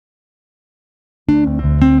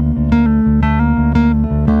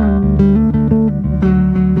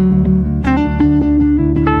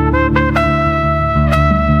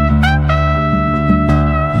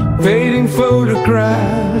Fading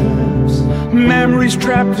photographs, memories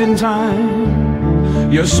trapped in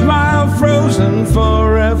time, your smile frozen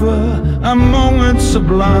forever, a moment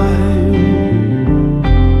sublime.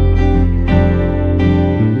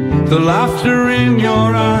 The laughter in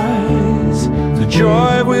your eyes, the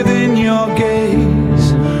joy within your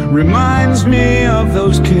gaze, reminds me of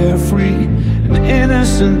those carefree and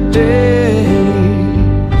innocent days.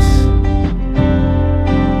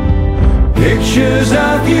 Pictures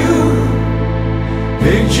of you,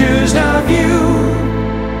 pictures of you,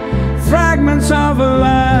 fragments of a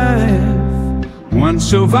life once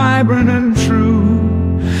so vibrant and true.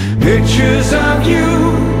 Pictures of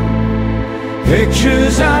you,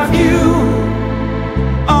 pictures of you,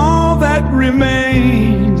 all that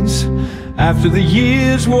remains after the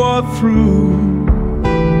years wore through.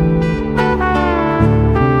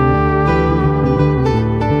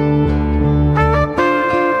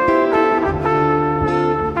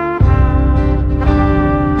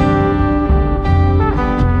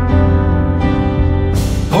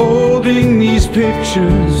 Holding these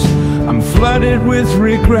pictures, I'm flooded with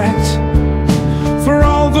regret for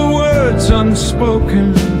all the words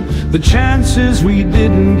unspoken, the chances we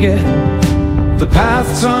didn't get, the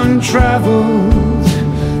paths untraveled,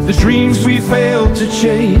 the dreams we failed to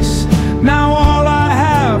chase. Now all I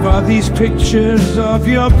have are these pictures of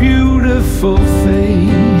your beautiful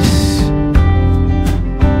face.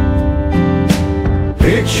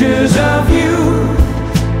 Pictures of you,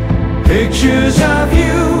 pictures of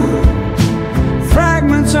you,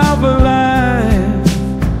 fragments of a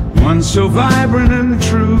life once so vibrant and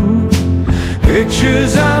true.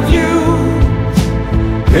 Pictures of you,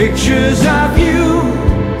 pictures of you,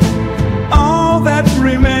 all that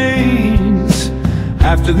remains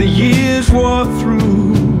after the years wore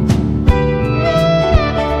through.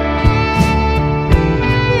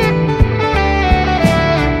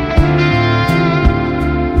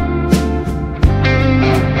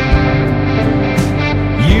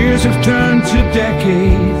 Years have turned to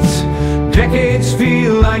decades, decades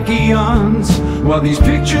feel like eons, while these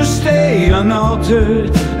pictures stay unaltered,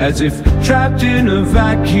 as if trapped in a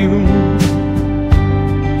vacuum.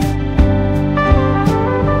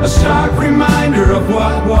 A stark reminder of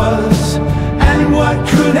what was and what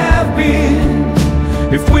could have been,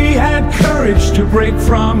 if we had courage to break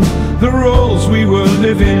from the roles we were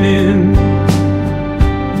living in.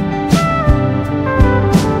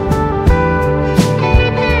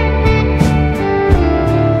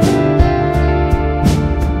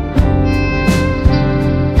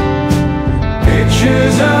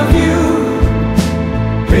 Pictures of you,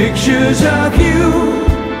 pictures of you,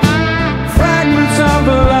 fragments of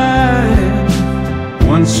a life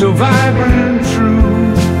once so vibrant and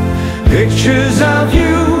true. Pictures of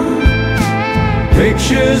you,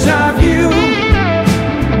 pictures of you,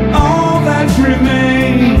 all that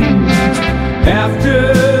remains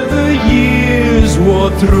after the years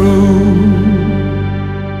wore through.